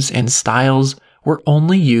 themes, and styles were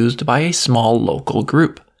only used by a small local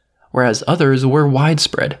group, whereas others were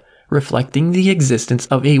widespread, reflecting the existence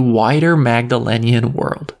of a wider Magdalenian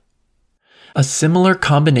world. A similar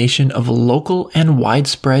combination of local and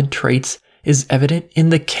widespread traits is evident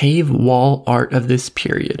in the cave wall art of this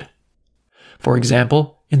period. For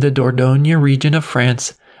example, in the Dordogne region of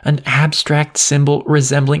France, an abstract symbol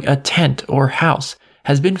resembling a tent or house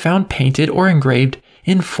has been found painted or engraved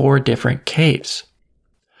in 4 different caves.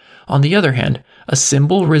 On the other hand, a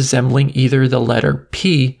symbol resembling either the letter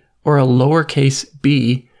P or a lowercase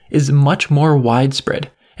b is much more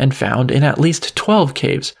widespread and found in at least 12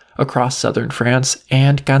 caves across southern France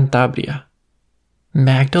and Cantabria.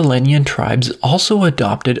 Magdalenian tribes also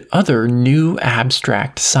adopted other new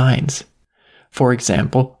abstract signs. For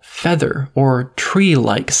example, feather or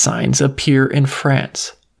tree-like signs appear in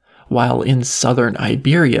France, while in southern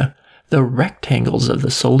Iberia, the rectangles of the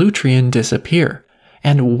Solutrean disappear,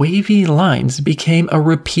 and wavy lines became a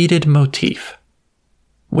repeated motif.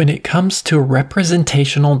 When it comes to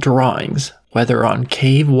representational drawings, whether on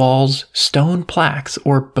cave walls, stone plaques,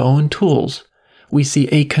 or bone tools, we see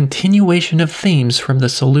a continuation of themes from the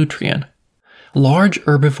Solutrean. Large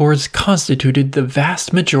herbivores constituted the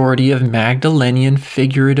vast majority of Magdalenian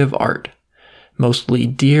figurative art, mostly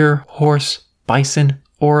deer, horse, bison,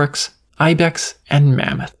 oryx, ibex, and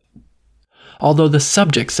mammoth. Although the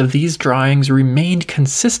subjects of these drawings remained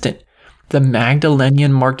consistent, the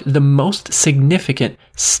Magdalenian marked the most significant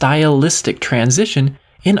stylistic transition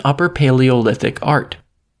in Upper Paleolithic art.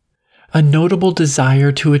 A notable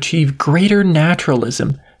desire to achieve greater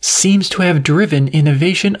naturalism seems to have driven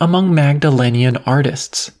innovation among Magdalenian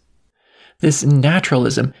artists. This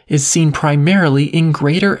naturalism is seen primarily in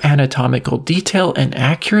greater anatomical detail and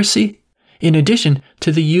accuracy, in addition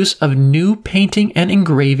to the use of new painting and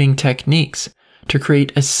engraving techniques to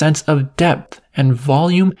create a sense of depth and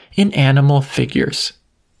volume in animal figures.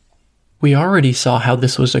 We already saw how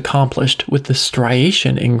this was accomplished with the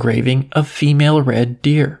striation engraving of female red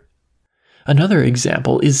deer. Another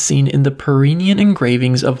example is seen in the Pyrenean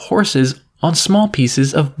engravings of horses on small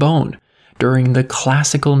pieces of bone during the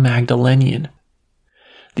classical Magdalenian.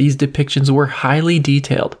 These depictions were highly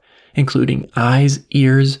detailed, including eyes,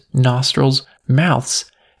 ears, nostrils, mouths,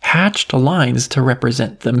 hatched lines to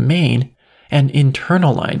represent the mane, and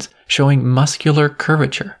internal lines showing muscular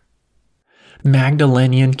curvature.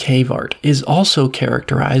 Magdalenian cave art is also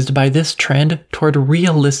characterized by this trend toward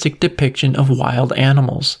realistic depiction of wild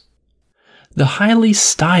animals. The highly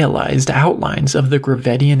stylized outlines of the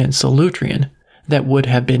Gravettian and Solutrean that would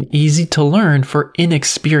have been easy to learn for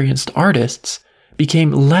inexperienced artists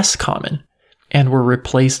became less common and were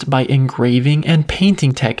replaced by engraving and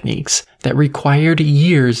painting techniques that required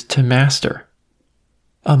years to master.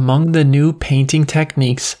 Among the new painting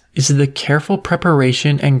techniques is the careful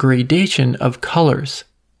preparation and gradation of colors.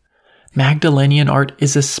 Magdalenian art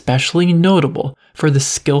is especially notable for the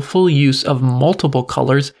skillful use of multiple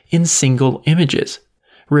colors in single images,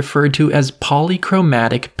 referred to as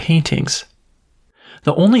polychromatic paintings.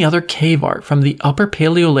 The only other cave art from the Upper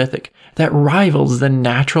Paleolithic that rivals the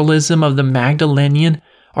naturalism of the Magdalenian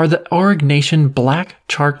are the Aurignacian black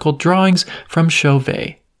charcoal drawings from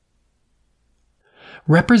Chauvet.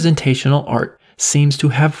 Representational art seems to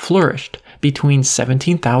have flourished between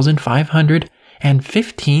 17,500 and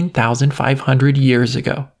 15,500 years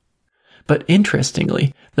ago. But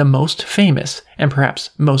interestingly, the most famous and perhaps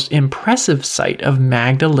most impressive site of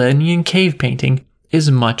Magdalenian cave painting is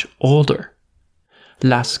much older.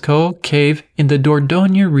 Lascaux Cave in the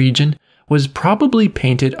Dordogne region was probably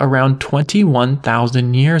painted around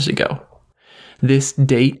 21,000 years ago. This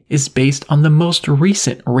date is based on the most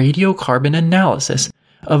recent radiocarbon analysis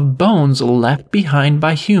of bones left behind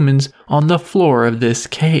by humans on the floor of this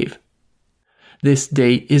cave. This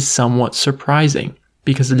date is somewhat surprising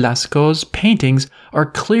because Lascaux's paintings are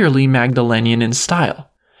clearly Magdalenian in style,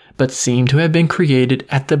 but seem to have been created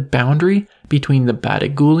at the boundary between the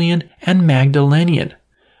Batigoulayan and Magdalenian,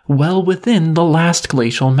 well within the last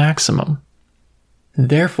glacial maximum.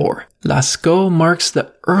 Therefore, Lascaux marks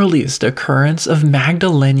the earliest occurrence of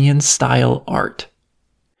Magdalenian-style art.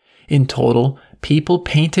 In total, people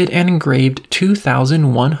painted and engraved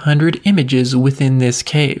 2,100 images within this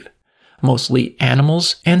cave, mostly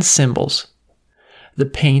animals and symbols. The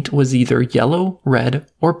paint was either yellow, red,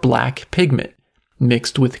 or black pigment,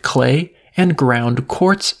 mixed with clay and ground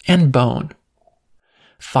quartz and bone.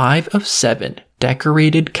 5 of 7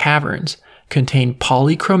 decorated caverns contain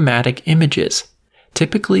polychromatic images,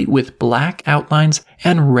 typically with black outlines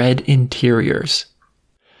and red interiors.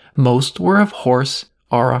 Most were of horse,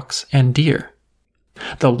 aurochs, and deer.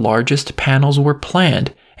 The largest panels were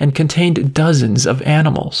planned and contained dozens of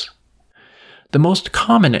animals. The most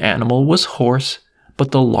common animal was horse,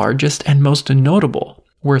 but the largest and most notable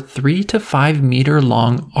were 3 to 5 meter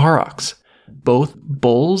long aurochs, both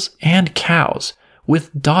bulls and cows, with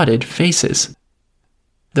dotted faces.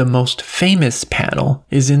 The most famous panel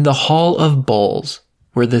is in the Hall of Bulls,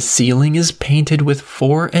 where the ceiling is painted with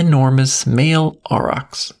 4 enormous male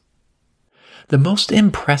aurochs. The most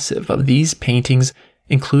impressive of these paintings,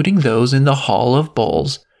 including those in the Hall of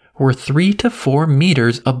Bulls, were 3 to 4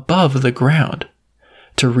 meters above the ground.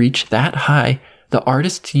 To reach that high, the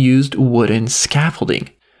artists used wooden scaffolding,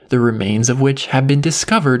 the remains of which have been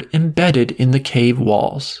discovered embedded in the cave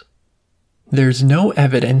walls. There's no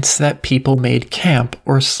evidence that people made camp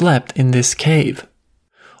or slept in this cave.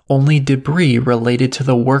 Only debris related to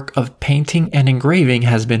the work of painting and engraving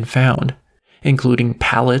has been found, including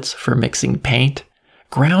pallets for mixing paint,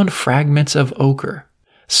 ground fragments of ochre,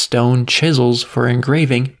 stone chisels for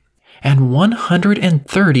engraving, and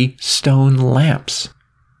 130 stone lamps.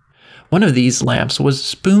 One of these lamps was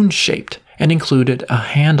spoon-shaped and included a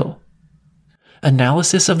handle.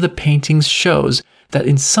 Analysis of the paintings shows that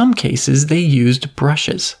in some cases they used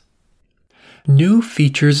brushes. New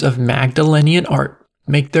features of Magdalenian art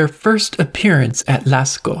make their first appearance at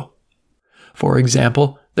Lascaux. For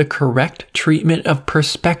example, the correct treatment of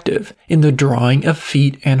perspective in the drawing of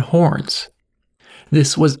feet and horns.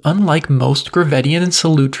 This was unlike most Gravettian and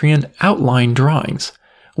Solutrean outline drawings,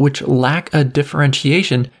 which lack a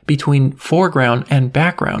differentiation between foreground and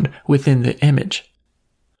background within the image.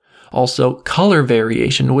 Also, color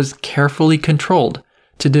variation was carefully controlled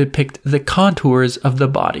to depict the contours of the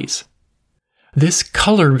bodies. This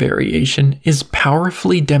color variation is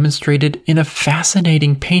powerfully demonstrated in a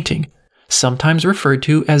fascinating painting, sometimes referred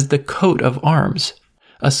to as the coat of arms,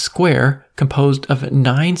 a square composed of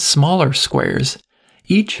 9 smaller squares,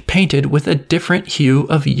 each painted with a different hue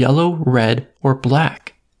of yellow, red, or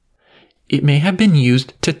black. It may have been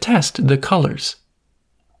used to test the colors.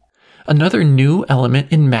 Another new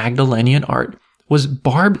element in Magdalenian art was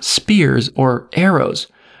barbed spears or arrows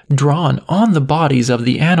drawn on the bodies of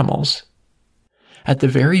the animals. At the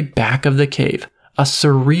very back of the cave, a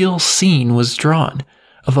surreal scene was drawn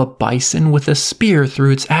of a bison with a spear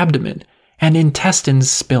through its abdomen and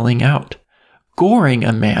intestines spilling out, goring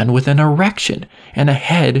a man with an erection and a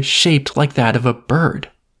head shaped like that of a bird.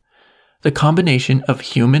 The combination of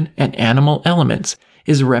human and animal elements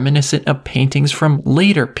is reminiscent of paintings from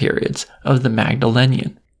later periods of the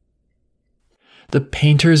Magdalenian. The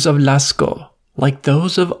painters of Lascaux, like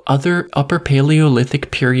those of other Upper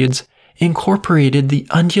Paleolithic periods, incorporated the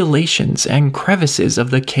undulations and crevices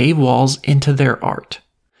of the cave walls into their art,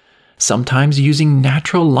 sometimes using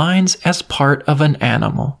natural lines as part of an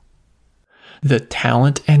animal. The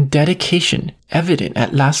talent and dedication evident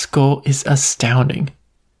at Lascaux is astounding.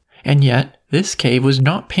 And yet, this cave was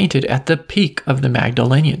not painted at the peak of the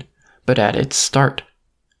Magdalenian, but at its start.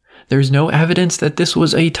 There is no evidence that this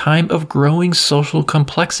was a time of growing social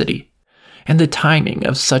complexity, and the timing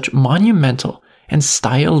of such monumental and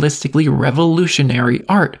stylistically revolutionary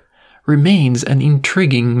art remains an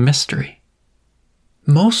intriguing mystery.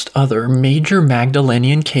 Most other major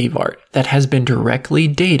Magdalenian cave art that has been directly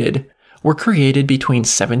dated were created between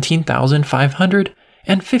 17,500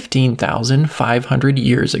 and 15,500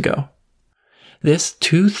 years ago. This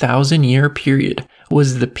 2,000-year period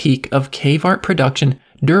was the peak of cave art production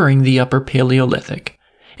during the Upper Paleolithic,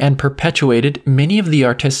 and perpetuated many of the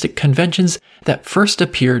artistic conventions that first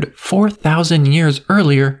appeared 4,000 years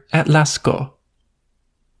earlier at Lascaux.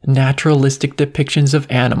 Naturalistic depictions of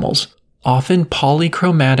animals, often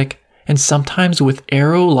polychromatic and sometimes with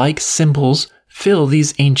arrow-like symbols, fill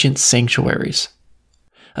these ancient sanctuaries.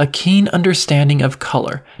 A keen understanding of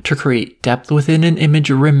color to create depth within an image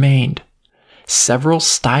remained. Several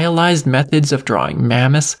stylized methods of drawing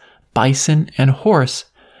mammoths, bison, and horse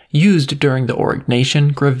used during the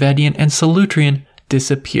Aurignacian, Gravettian, and Solutrean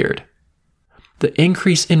disappeared. The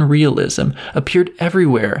increase in realism appeared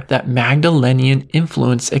everywhere that Magdalenian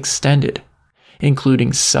influence extended,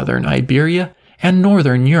 including southern Iberia and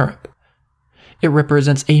northern Europe. It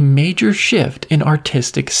represents a major shift in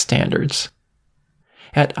artistic standards.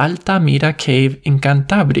 At Altamira Cave in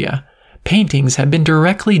Cantabria, paintings have been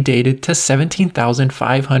directly dated to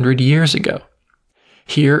 17,500 years ago.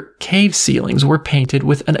 Here, cave ceilings were painted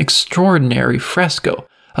with an extraordinary fresco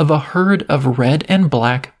of a herd of red and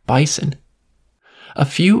black bison. A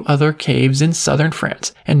few other caves in southern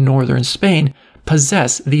France and northern Spain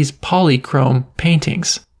possess these polychrome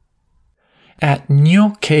paintings. At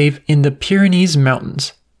Nyon Cave in the Pyrenees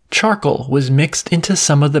Mountains, charcoal was mixed into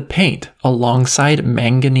some of the paint alongside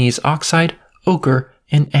manganese oxide, ochre,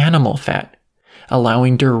 and animal fat,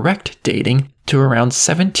 allowing direct dating to around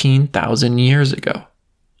 17,000 years ago.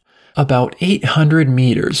 About 800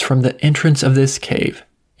 meters from the entrance of this cave,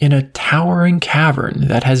 in a towering cavern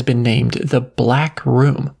that has been named the Black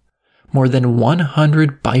Room, more than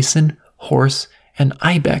 100 bison, horse, and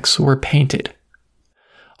ibex were painted.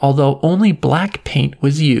 Although only black paint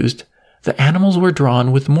was used, the animals were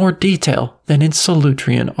drawn with more detail than in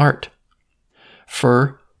Solutrean art.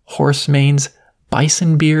 Fur, horse manes,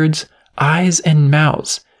 bison beards, eyes, and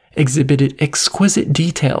mouths exhibited exquisite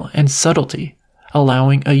detail and subtlety,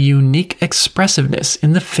 allowing a unique expressiveness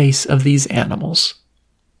in the face of these animals.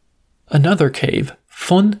 Another cave,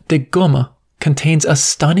 Fond de Goma, contains a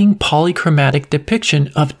stunning polychromatic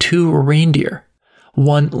depiction of 2 reindeer,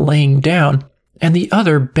 one laying down and the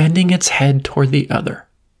other bending its head toward the other.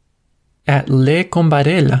 At Le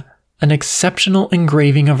Combarella, an exceptional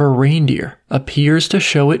engraving of a reindeer appears to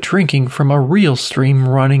show it drinking from a real stream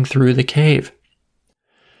running through the cave.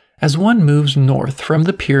 As one moves north from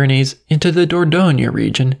the Pyrenees into the Dordogne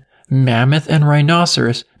region, mammoth and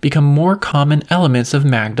rhinoceros become more common elements of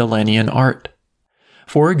Magdalenian art.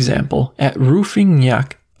 For example, at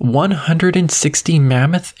Rouffignac, 160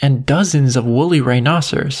 mammoth and dozens of woolly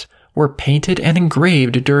rhinoceros were painted and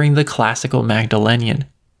engraved during the classical Magdalenian.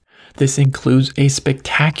 This includes a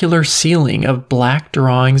spectacular ceiling of black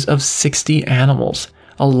drawings of 60 animals,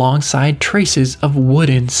 alongside traces of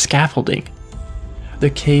wooden scaffolding. The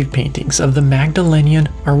cave paintings of the Magdalenian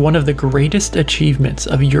are one of the greatest achievements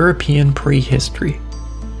of European prehistory.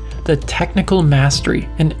 The technical mastery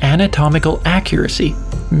and anatomical accuracy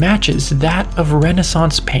matches that of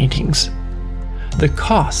Renaissance paintings. The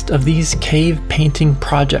cost of these cave painting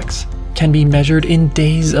projects can be measured in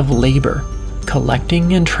days of labor,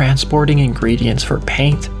 collecting and transporting ingredients for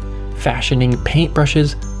paint, fashioning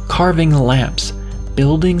paintbrushes, carving lamps,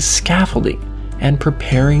 building scaffolding, and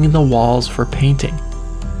preparing the walls for painting.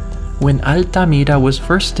 When Altamira was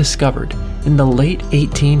first discovered in the late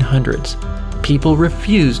 1800s, people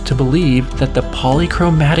refused to believe that the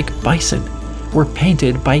polychromatic bison were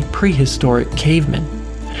painted by prehistoric cavemen,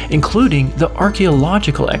 including the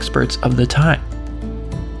archaeological experts of the time.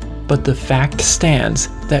 But the fact stands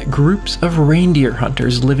that groups of reindeer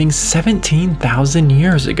hunters living 17,000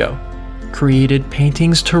 years ago created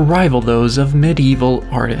paintings to rival those of medieval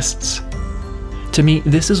artists. To me,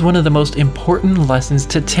 this is one of the most important lessons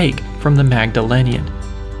to take from the Magdalenian.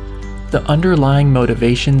 The underlying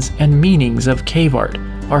motivations and meanings of cave art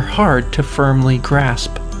are hard to firmly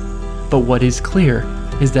grasp, but what is clear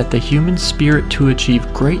is that the human spirit to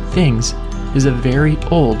achieve great things is a very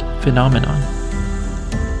old phenomenon.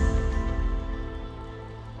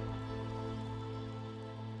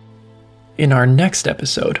 In our next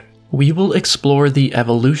episode, we will explore the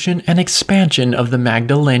evolution and expansion of the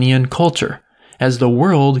Magdalenian culture as the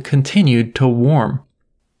world continued to warm.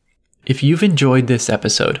 If you've enjoyed this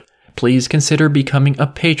episode, please consider becoming a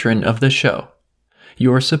patron of the show.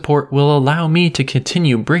 Your support will allow me to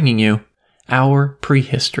continue bringing you our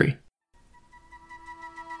prehistory.